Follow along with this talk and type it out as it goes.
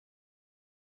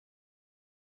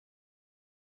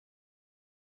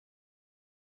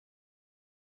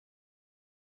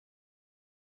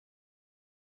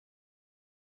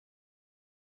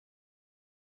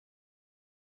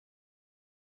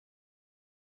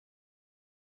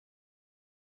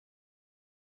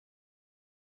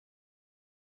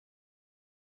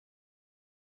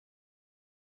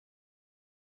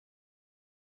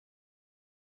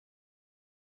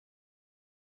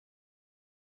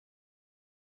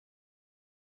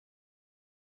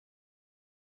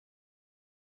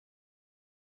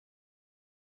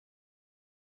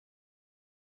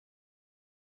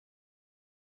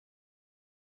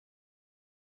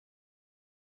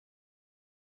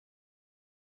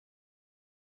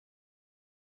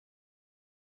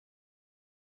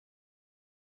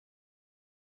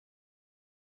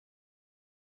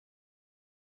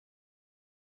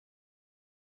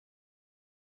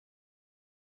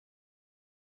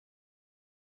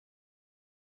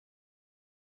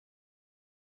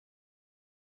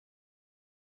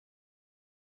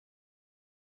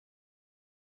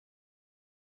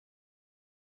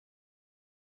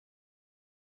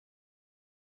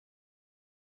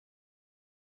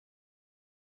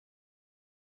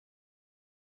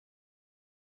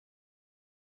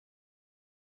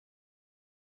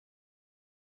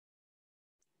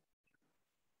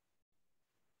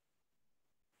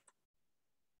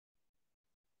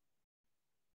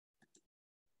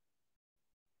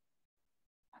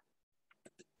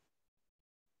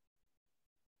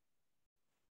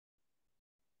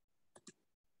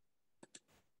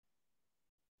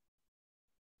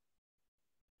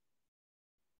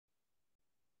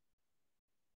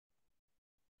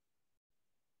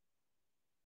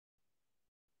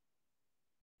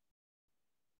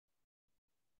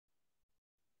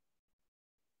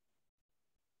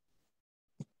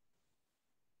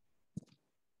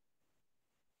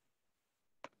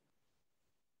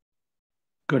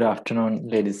Good afternoon,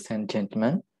 ladies and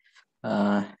gentlemen.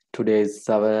 Today is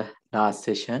our last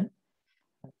session,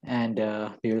 and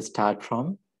we will start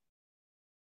from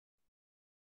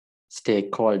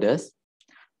stakeholders.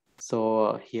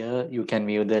 So here you can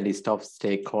view the list of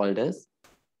stakeholders.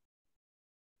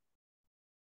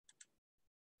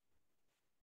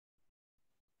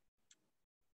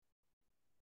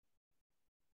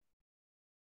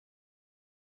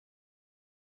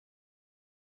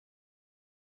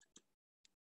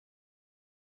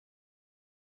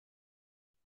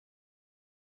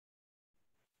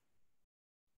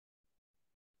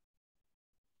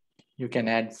 You can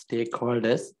add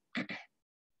stakeholders.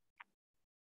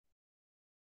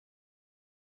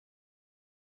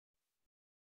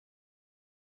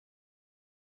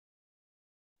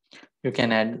 You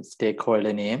can add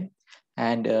stakeholder name,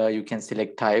 and you can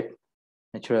select type,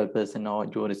 natural person or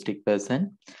juristic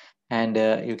person, and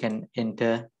you can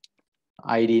enter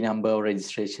ID number or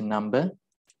registration number,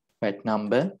 VAT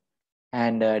number,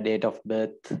 and date of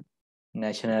birth,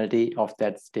 nationality of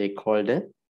that stakeholder.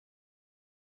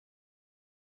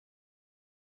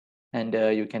 And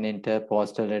you can enter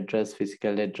postal address,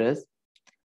 physical address,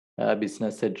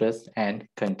 business address, and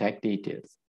contact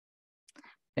details.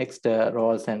 Next,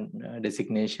 roles and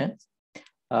designations.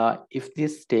 If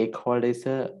this stakeholder is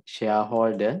a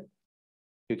shareholder,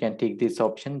 you can tick this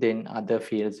option, then other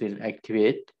fields will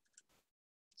activate.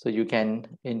 So you can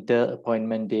enter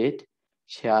appointment date,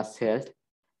 shares held,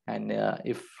 and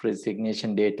if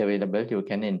resignation date available, you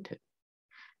can enter.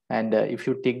 And if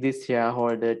you tick this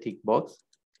shareholder tick box,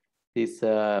 this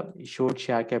issued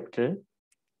share capital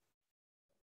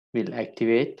will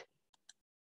activate,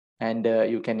 and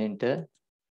you can enter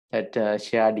that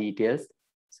share details,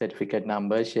 certificate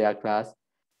number, share class,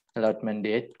 allotment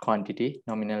date, quantity,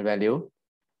 nominal value,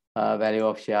 value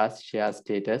of shares, share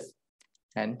status,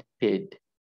 and paid.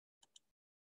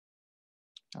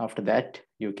 After that,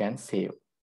 you can save.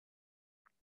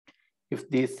 If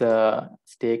this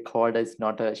stakeholder is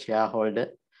not a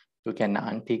shareholder, you can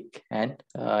untick and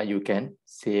you can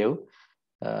save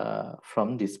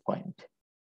from this point.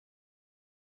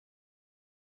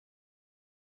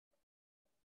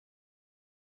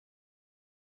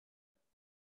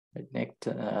 Next,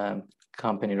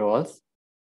 company roles.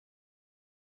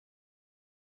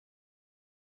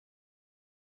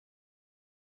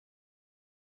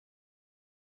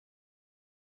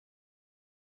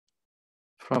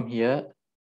 From here,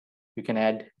 you can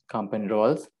add company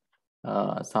roles.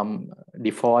 Some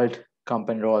default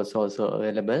company roles also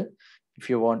available.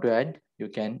 If you want to add, you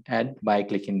can add by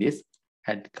clicking this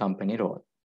add company role.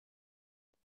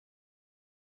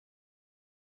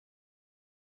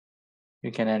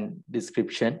 You can add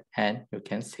description and you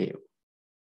can save.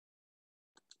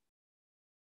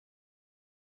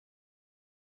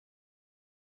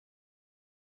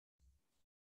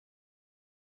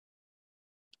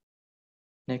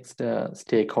 Next,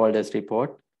 stakeholders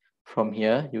report. From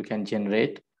here, you can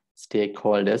generate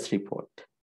stakeholders report.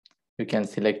 You can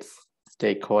select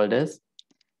stakeholders,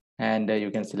 and you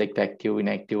can select active,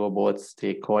 inactive, or both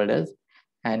stakeholders.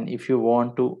 And if you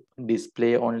want to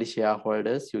display only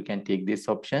shareholders, you can take this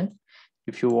option.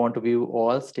 If you want to view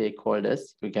all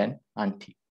stakeholders, you can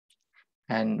untick.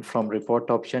 And from report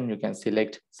option, you can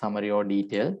select summary or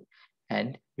detail,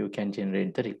 and you can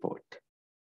generate the report.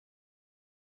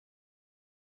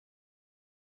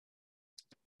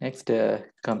 Next,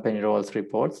 company roles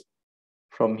reports.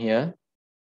 From here,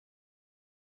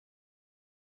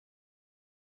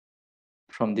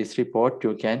 from this report,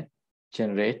 you can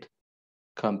generate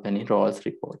company roles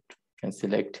report. You can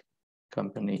select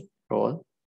company role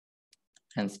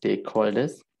and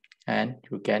stakeholders, and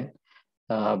you can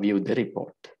view the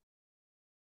report.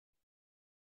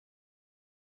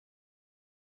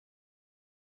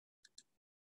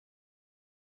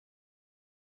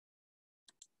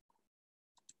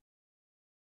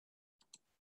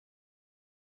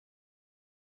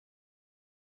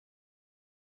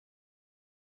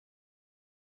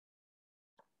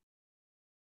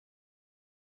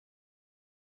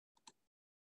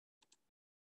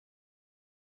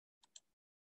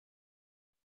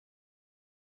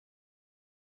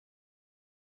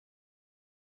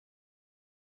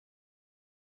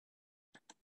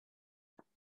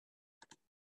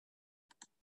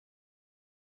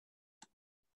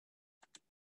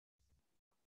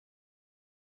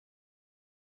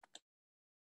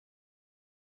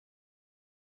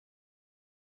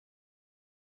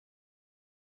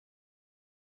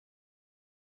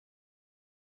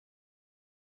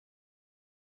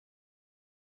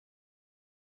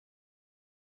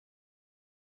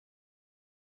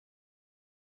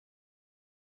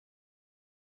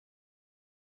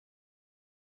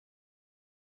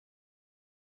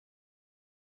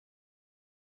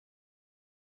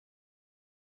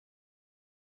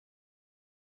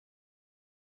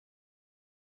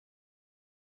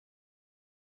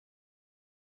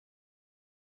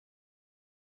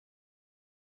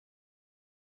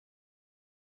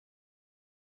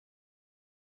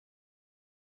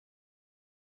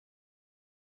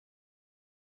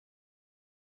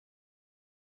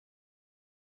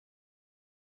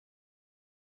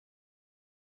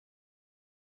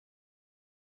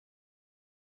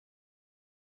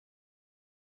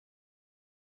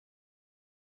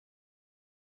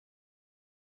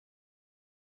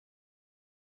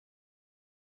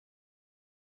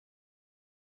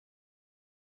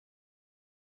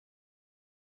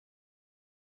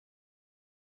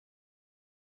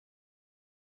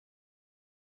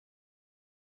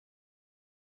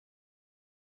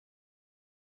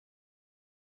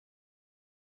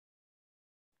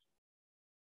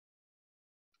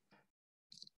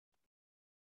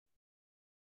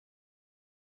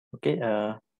 Okay,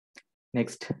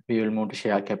 next we will move to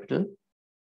share capital.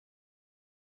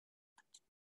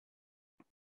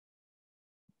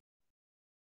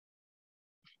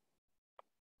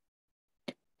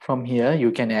 From here,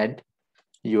 you can add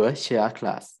your share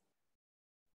class.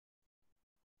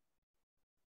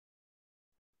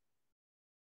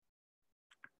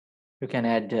 You can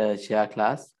add share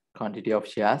class, quantity of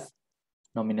shares,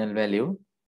 nominal value,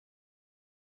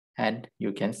 and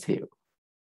you can save.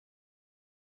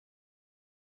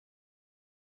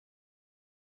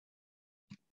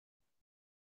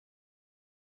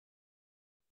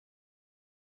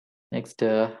 Next,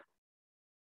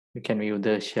 you can view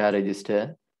the share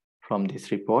register from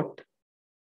this report.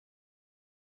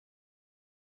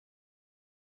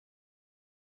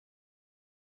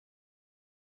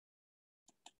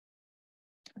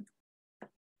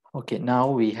 Okay, now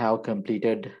we have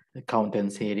completed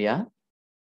accountants area.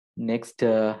 Next,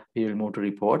 we will move to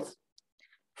reports.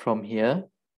 From here,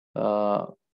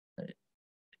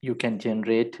 you can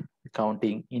generate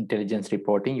accounting intelligence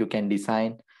reporting. You can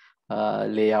design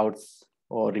layouts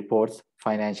or reports,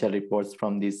 financial reports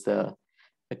from this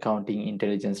accounting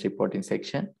intelligence reporting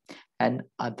section. And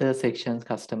other sections,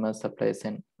 customers, suppliers,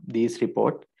 and these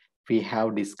report we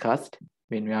have discussed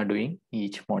when we are doing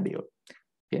each module.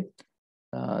 Okay,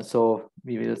 so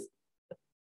we will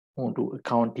move to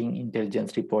accounting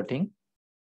intelligence reporting.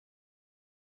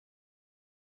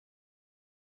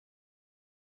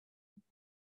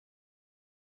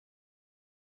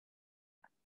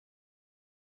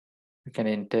 You can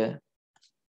enter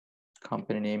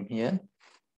company name here.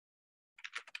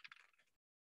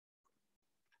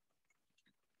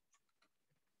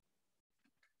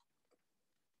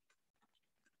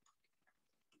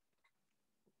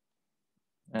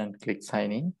 And click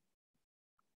sign in.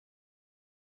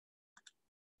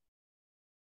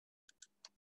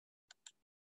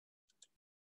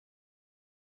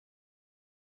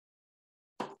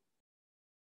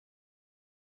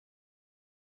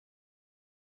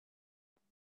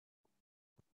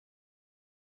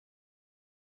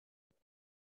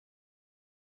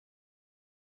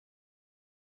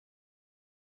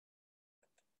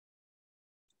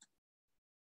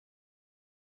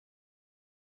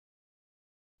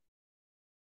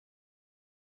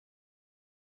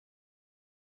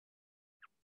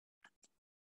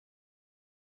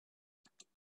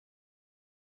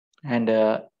 And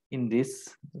in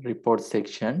this report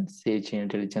section, Sage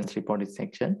Intelligence Reporting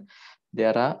section,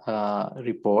 there are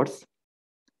reports,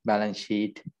 balance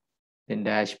sheet, then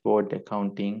dashboard,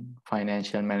 accounting,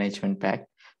 financial management pack,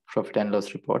 profit and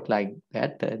loss report, like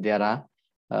that. There are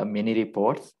many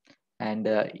reports. And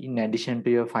in addition to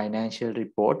your financial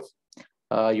reports,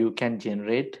 you can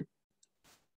generate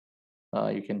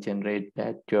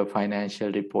that your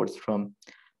financial reports from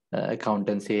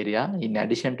accountants area. In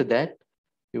addition to that,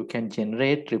 you can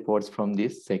generate reports from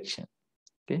this section.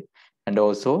 Okay, and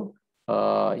also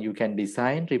you can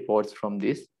design reports from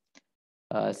this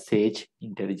Sage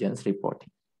Intelligence Reporting.